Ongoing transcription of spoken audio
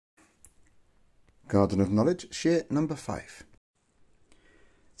Garden of Knowledge, Shir number 5.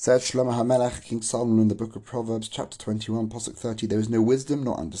 Said Shlomo HaMelech, King Solomon, in the book of Proverbs, chapter 21, Pasuk 30, there is no wisdom,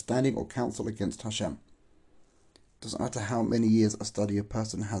 nor understanding, or counsel against Hashem. Doesn't matter how many years a study a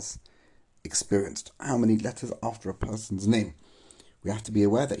person has experienced, how many letters after a person's name. We have to be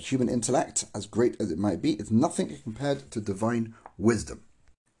aware that human intellect, as great as it might be, is nothing compared to divine wisdom.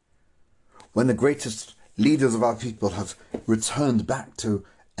 When the greatest leaders of our people have returned back to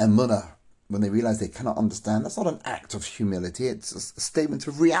Emunah, when they realize they cannot understand, that's not an act of humility, it's a statement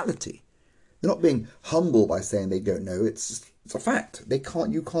of reality. They're not being humble by saying they don't know, it's a fact.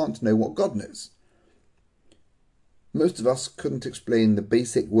 You can't know what God knows. Most of us couldn't explain the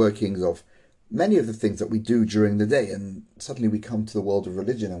basic workings of many of the things that we do during the day, and suddenly we come to the world of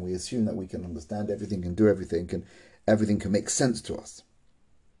religion and we assume that we can understand everything and do everything, and everything can make sense to us.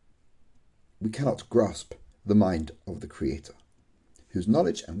 We cannot grasp the mind of the Creator, whose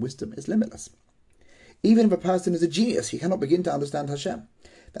knowledge and wisdom is limitless. Even if a person is a genius, he cannot begin to understand Hashem.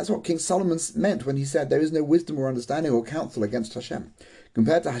 That's what King Solomon meant when he said there is no wisdom or understanding or counsel against Hashem.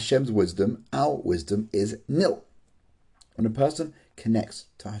 Compared to Hashem's wisdom, our wisdom is nil. When a person connects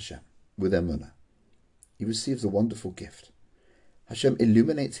to Hashem with emunah, he receives a wonderful gift. Hashem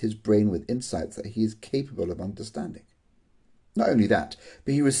illuminates his brain with insights that he is capable of understanding. Not only that,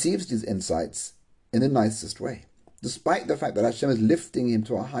 but he receives these insights in the nicest way. Despite the fact that Hashem is lifting him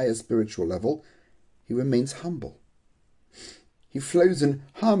to a higher spiritual level, he remains humble. He flows in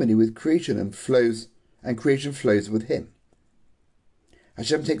harmony with creation and creation flows with him.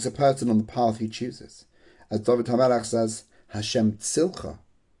 Hashem takes a person on the path he chooses. As David HaMelech says, Hashem tzilcha.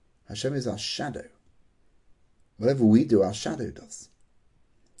 Hashem is our shadow. Whatever we do, our shadow does.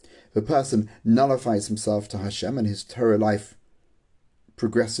 If a person nullifies himself to Hashem and his Torah life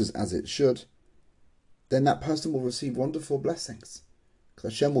progresses as it should, then that person will receive wonderful blessings,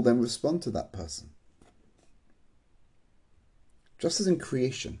 because Hashem will then respond to that person. Just as in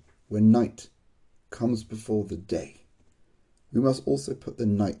creation, when night comes before the day, we must also put the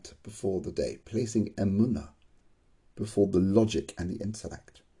night before the day, placing emunah before the logic and the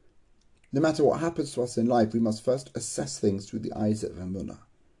intellect. No matter what happens to us in life, we must first assess things through the eyes of emunah.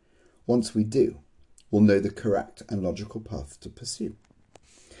 Once we do, we'll know the correct and logical path to pursue.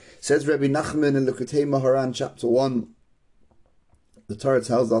 Says Rabbi Nachman in Likutei Moharan, chapter 1, the Torah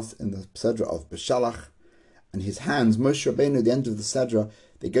tells us in the Sedra of Beshalach, and his hands, Moshe Rabbeinu, at the end of the Sedra,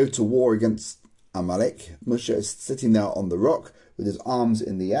 they go to war against Amalek. Moshe is sitting there on the rock with his arms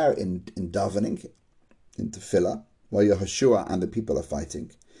in the air in davening, in tefillah, while Yehoshua and the people are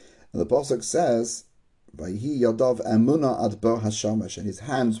fighting. And the Pasuk says, Vayhi yadav emunah ad bo hashamesh, and his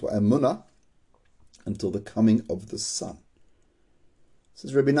hands were emunah until the coming of the sun.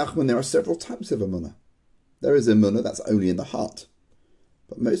 Says Rabbi Nachman, there are several types of emunah. There is emunah that's only in the heart.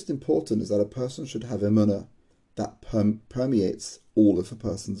 But most important is that a person should have emunah that permeates all of a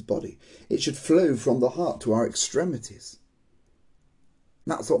person's body. It should flow from the heart to our extremities.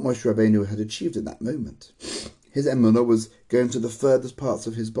 And that's what Moshe Rabbeinu had achieved in that moment. His emunah was going to the furthest parts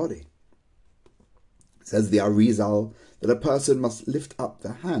of his body. It says the Arizal that a person must lift up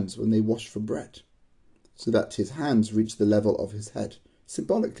their hands when they wash for bread, so that his hands reach the level of his head,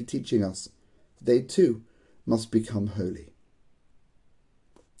 symbolically teaching us they too must become holy.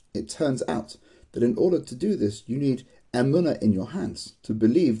 It turns out that in order to do this, you need emunah in your hands, to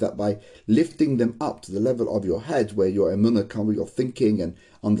believe that by lifting them up to the level of your head, where your emunah comes, where your thinking and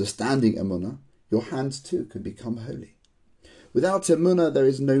understanding emunah, your hands too can become holy. Without emunah, there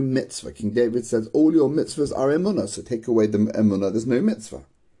is no mitzvah. King David says, all your mitzvahs are emunah, so take away the emunah, there's no mitzvah.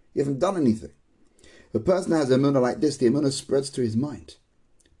 You haven't done anything. If a person has emunah like this, the emunah spreads to his mind.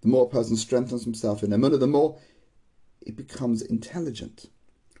 The more a person strengthens himself in emunah, the more it becomes intelligent.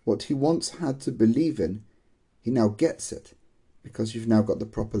 What he once had to believe in, he now gets it, because you've now got the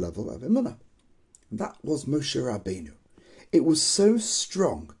proper level of emunah. And that was Moshe Rabbeinu. It was so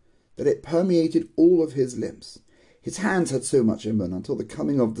strong that it permeated all of his limbs. His hands had so much emunah until the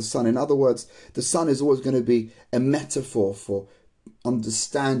coming of the sun. In other words, the sun is always going to be a metaphor for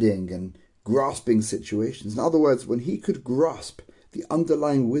understanding and grasping situations. In other words, when he could grasp the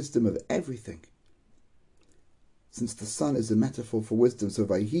underlying wisdom of everything, since the sun is a metaphor for wisdom, so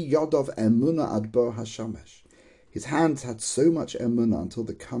Vayhi yadav emunah ad bo hashamesh, his hands had so much emunah until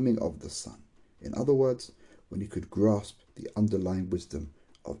the coming of the sun. In other words, when he could grasp the underlying wisdom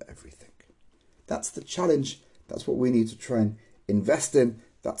of everything. That's the challenge. That's what we need to try and invest in.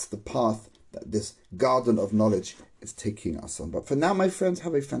 That's the path that this garden of knowledge is taking us on. But for now, my friends,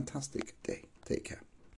 have a fantastic day. Take care.